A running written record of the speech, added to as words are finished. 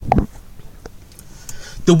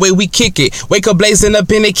the way we kick it. Wake up blazing up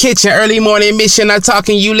in the kitchen, early morning mission. I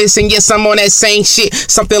talking, you listen. Yes, I'm on that same shit.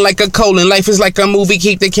 Something like a colon. Life is like a movie.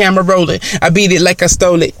 Keep the camera rolling. I beat it like I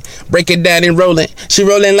stole it. Break it down and roll it. She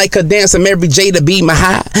rolling like a dancer. Mary J to be my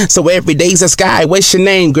high. So every day's a sky. What's your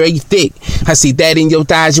name, girl? You thick. I see that in your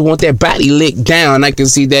thighs. You want that body licked down. I can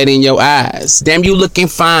see that in your eyes. Damn, you looking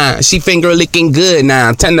fine. She finger licking good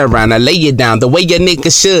now. Turn around. I lay you down the way your nigga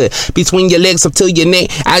should. Between your legs up to your neck.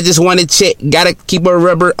 I just want to check. Gotta keep a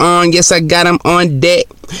rubber on. Yes, I got him on deck.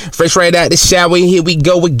 Fresh right out the shower, here we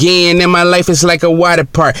go again. And my life is like a water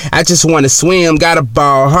park. I just wanna swim, got a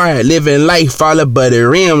ball hard, living life all above the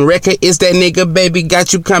rim. Record is that nigga, baby,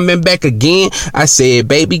 got you coming back again. I said,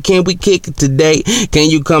 baby, can we kick it today? Can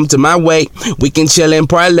you come to my way? We can chill and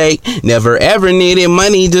parlay. Never ever needed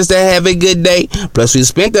money just to have a good day. Plus we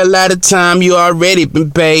spent a lot of time, you already been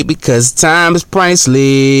paid. Because time is priceless.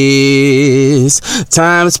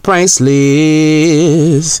 Time is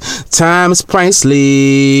priceless. Time is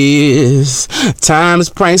priceless. Time is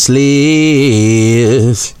priceless.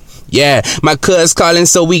 Yeah, my cuz calling,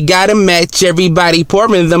 so we gotta match. Everybody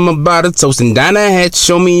pouring them a bottle, toasting down a hatch.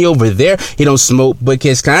 Show me over there, he don't smoke but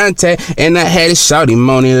catch contact. And I had a shawty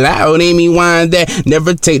moaning loud, ain't me wind that.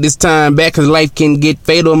 Never take this time back, cause life can get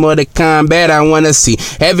fatal. More to combat, I wanna see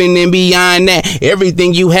heaven and beyond that.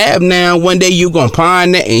 Everything you have now, one day you gon'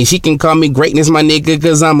 pawn that. And she can call me greatness, my nigga,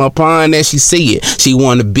 cause I'm a pawn that. She see it, she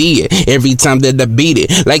wanna be it, every time that I beat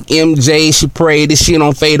it. Like MJ, she pray this shit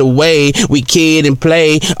don't fade away. We kid and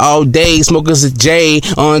play all day, smoke us a J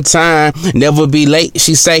on time, never be late.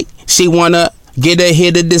 She say she wanna get a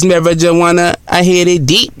hit of this marijuana. I hit it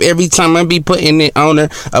deep every time I be putting it on her,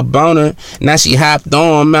 a boner. Now she hopped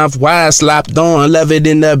on, mouth wide, slopped on, love it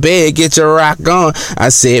in the bed, get your rock on. I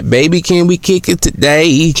said, baby, can we kick it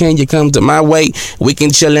today? Can you come to my way? We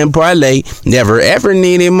can chill and parlay. Never ever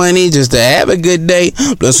needed money just to have a good day.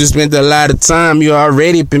 Plus we spent a lot of time, you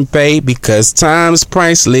already been paid. Because time is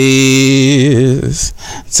priceless.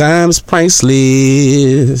 Time is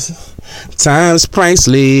priceless. Time is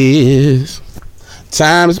priceless.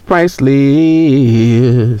 Time is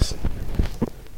priceless.